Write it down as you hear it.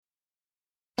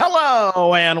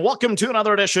Hello, and welcome to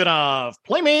another edition of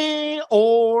Play Me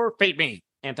or Fade Me.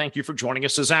 And thank you for joining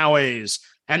us as always.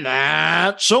 And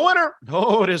that's a winner.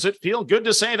 Oh, does it feel good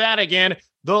to say that again?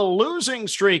 The losing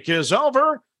streak is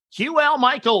over. QL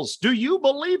Michaels, do you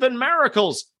believe in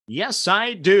miracles? Yes,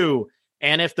 I do.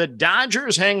 And if the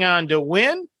Dodgers hang on to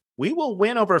win, we will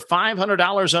win over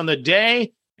 $500 on the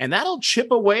day, and that'll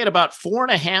chip away at about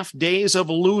 4.5 days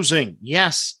of losing.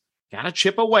 Yes. Got to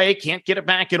chip away. Can't get it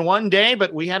back in one day,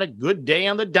 but we had a good day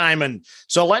on the diamond.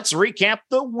 So let's recap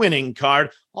the winning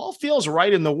card. All feels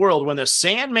right in the world when the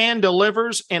Sandman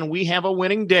delivers and we have a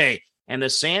winning day. And the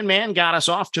Sandman got us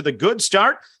off to the good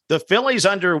start. The Phillies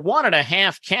under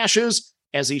 1.5 cashes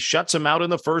as he shuts them out in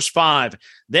the first 5.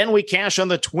 Then we cash on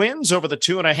the Twins over the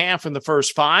 2.5 in the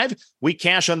first 5. We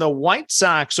cash on the White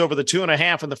Sox over the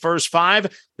 2.5 in the first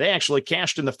 5. They actually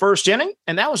cashed in the first inning,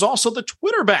 and that was also the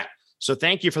Twitter bet. So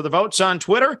thank you for the votes on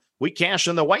Twitter. We cash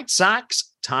on the White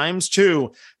Sox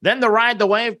 ×2. Then the Ride the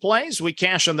Wave plays. We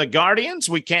cash on the Guardians.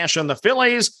 We cash on the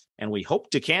Phillies. And we hope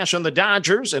to cash on the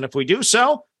Dodgers. And if we do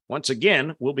so, once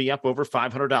again, we'll be up over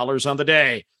 $500 on the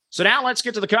day. So now let's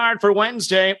get to the card for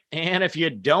Wednesday. And if you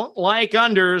don't like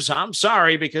unders, I'm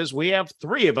sorry, because we have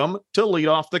 3 of them to lead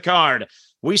off the card.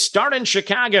 We start in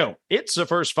Chicago. It's the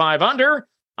first 5 under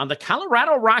on the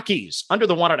Colorado Rockies under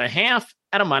the 1.5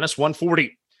 at a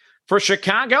 -140. For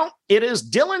Chicago, it is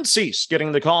Dylan Cease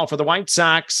getting the call for the White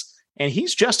Sox, and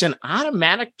he's just an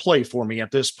automatic play for me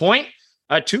at this point.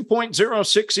 A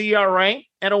 2.06 ERA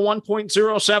and a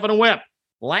 1.07 whip.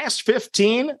 Last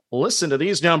 15, listen to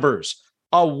these numbers.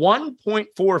 A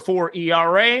 1.44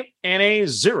 ERA and a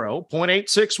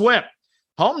 0.86 whip.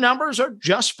 Home numbers are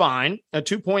just fine, a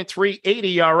 2.38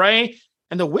 ERA,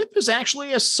 and the whip is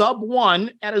actually a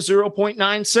sub-1 at a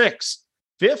 0.96.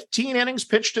 15 innings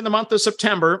pitched in the month of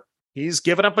September. He's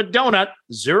given up a donut,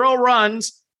 0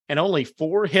 runs, and only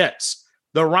 4 hits.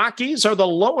 The Rockies are the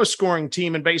lowest scoring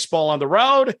team in baseball on the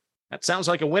road. That sounds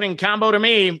like a winning combo to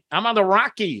me. I'm on the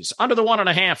Rockies under the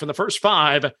 1.5 in the first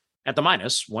 5 at the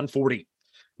 -140.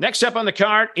 Next up on the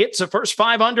card, it's a first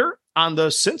 5 under on the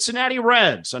Cincinnati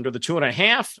Reds under the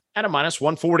 2.5 at a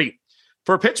 -140.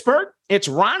 For Pittsburgh, it's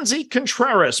Ronzi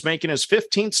Contreras making his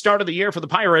 15th start of the year for the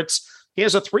Pirates. He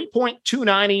has a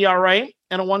 3.29 ERA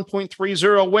and a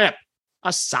 1.30 whip.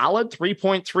 A solid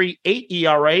 3.38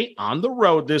 ERA on the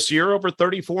road this year over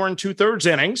 34 2/3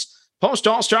 innings.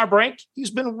 Post-All-Star break,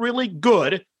 he's been really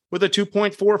good with a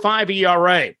 2.45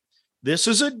 ERA. This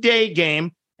is a day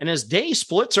game, and his day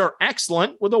splits are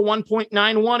excellent with a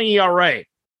 1.91 ERA.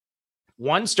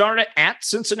 1 start at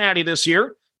Cincinnati this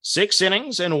year, 6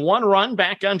 innings and 1 run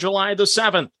back on July the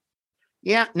 7th.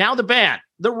 Yeah, now the bad.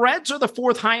 The Reds are the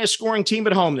 4th highest scoring team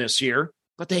at home this year,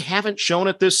 but they haven't shown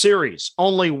it this series.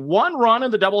 Only 1 run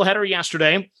in the doubleheader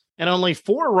yesterday and only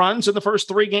 4 runs in the first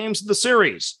 3 games of the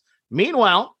series.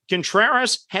 Meanwhile,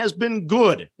 Contreras has been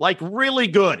good, like really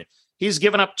good. He's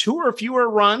given up 2 or fewer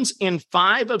runs in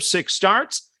 5 of 6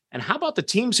 starts. And how about the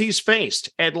teams he's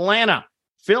faced? Atlanta,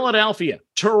 Philadelphia,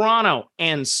 Toronto,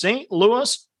 and St.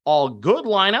 Louis, all good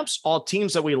lineups, all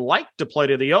teams that we like to play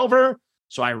to the over.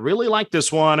 So I really like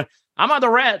this one. I'm on the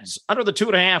Reds under the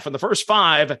 2.5 in the first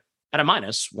 5 at a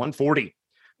 -140.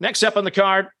 Next up on the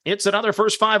card, it's another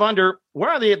first 5 under. Where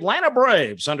are the Atlanta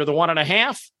Braves under the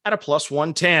 1.5 at a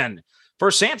 +110? For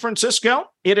San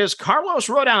Francisco, it is Carlos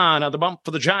Rodon on the bump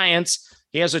for the Giants.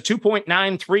 He has a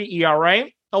 2.93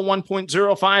 ERA, a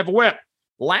 1.05 whip.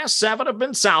 Last 7 have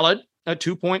been solid, a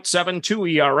 2.72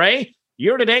 ERA.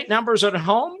 Year-to-date numbers at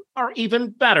home are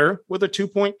even better with a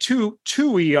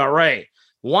 2.22 ERA.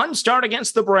 1 start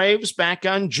against the Braves back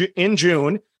in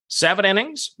June, 7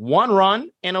 innings, 1 run,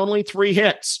 and only 3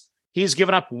 hits. He's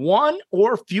given up 1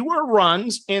 or fewer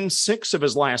runs in 6 of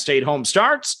his last 8 home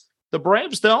starts. The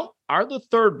Braves, though, are the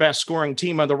 3rd best scoring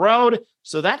team on the road,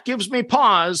 so that gives me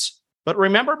pause. But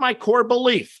remember my core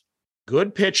belief,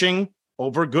 good pitching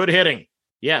over good hitting.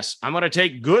 Yes, I'm going to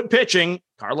take good pitching,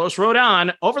 Carlos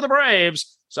Rodon, over the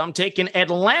Braves, so I'm taking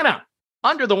Atlanta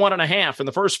under the 1.5 in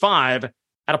the first 5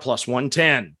 at a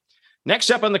 +110.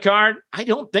 Next up on the card, I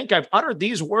don't think I've uttered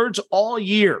these words all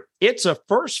year. It's a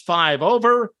first 5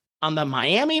 over on the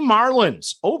Miami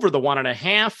Marlins over the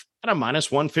 1.5 at a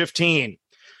 -115.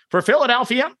 For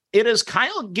Philadelphia, it is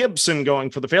Kyle Gibson going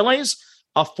for the Phillies,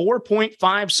 a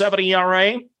 4.57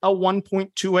 ERA, a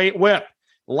 1.28 whip.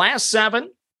 Last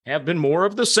 7 have been more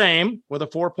of the same with a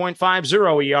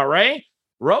 4.50 ERA.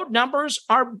 Road numbers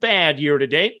are bad year to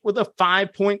date with a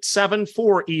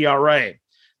 5.74 ERA.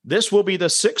 This will be the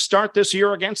 6th start this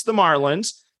year against the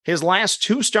Marlins. His last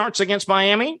 2 starts against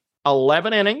Miami,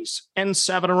 11 innings and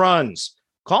 7 runs.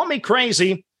 Call me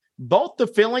crazy, Both the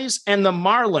Phillies and the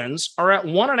Marlins are at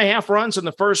 1.5 runs in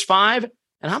the first 5,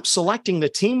 and I'm selecting the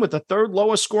team with the third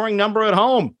lowest scoring number at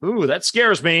home. Ooh, that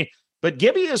scares me. But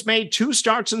Gibby has made 2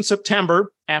 starts in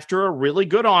September after a really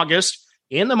good August.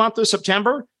 In the month of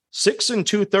September, 6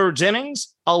 2/3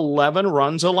 innings, 11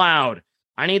 runs allowed.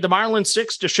 I need the Marlins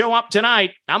 6 to show up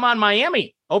tonight. I'm on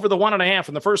Miami over the 1.5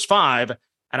 in the first 5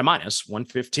 at a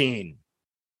 -115.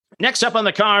 Next up on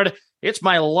the card, it's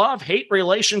my love-hate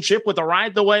relationship with the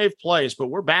Ride the Wave plays, but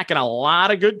we're backing a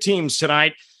lot of good teams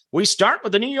tonight. We start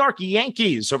with the New York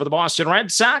Yankees over the Boston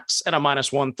Red Sox at a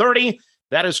 -130.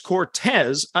 That is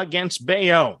Cortez against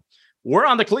Bayo. We're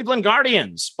on the Cleveland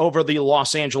Guardians over the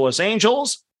Los Angeles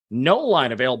Angels. No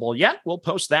line available yet. We'll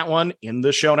post that one in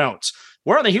the show notes.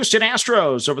 We're on the Houston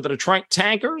Astros over the Detroit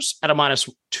Tigers at a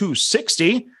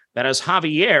 -260. That is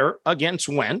Javier against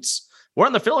Wentz. We're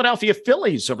on the Philadelphia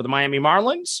Phillies over the Miami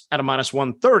Marlins at a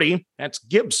 -130. That's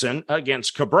Gibson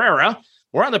against Cabrera.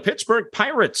 We're on the Pittsburgh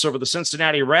Pirates over the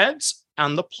Cincinnati Reds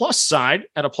on the plus side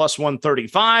at a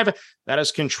 +135. That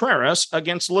is Contreras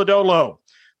against Lodolo.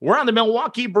 We're on the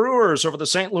Milwaukee Brewers over the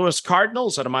St. Louis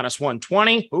Cardinals at a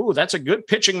 -120. Ooh, that's a good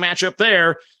pitching matchup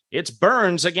there. It's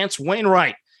Burns against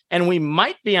Wainwright. And we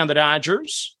might be on the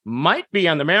Dodgers, might be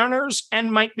on the Mariners,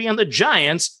 and might be on the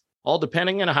Giants, all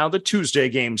depending on how the Tuesday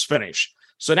games finish.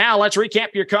 So now let's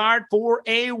recap your card for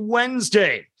a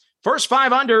Wednesday. First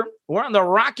 5 under, we're on the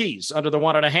Rockies under the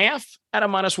 1.5 at a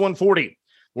 -140.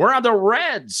 We're on the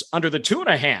Reds under the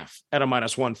 2.5 at a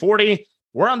 -140.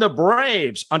 We're on the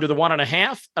Braves under the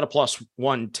 1.5 at a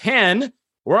 +110.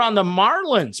 We're on the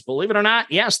Marlins, believe it or not.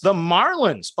 Yes, the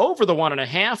Marlins over the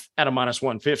 1.5 at a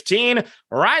 -115.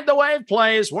 Ride the Wave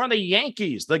plays. We're on the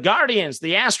Yankees, the Guardians,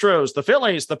 the Astros, the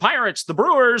Phillies, the Pirates, the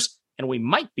Brewers, and we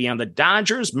might be on the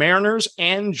Dodgers, Mariners,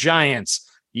 and Giants.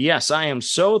 Yes, I am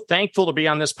so thankful to be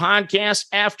on this podcast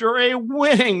after a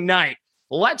winning night.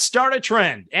 Let's start a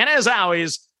trend. And as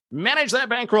always, manage that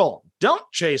bankroll. Don't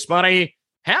chase money.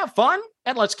 Have fun,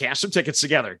 and let's cash some tickets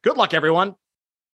together. Good luck, everyone.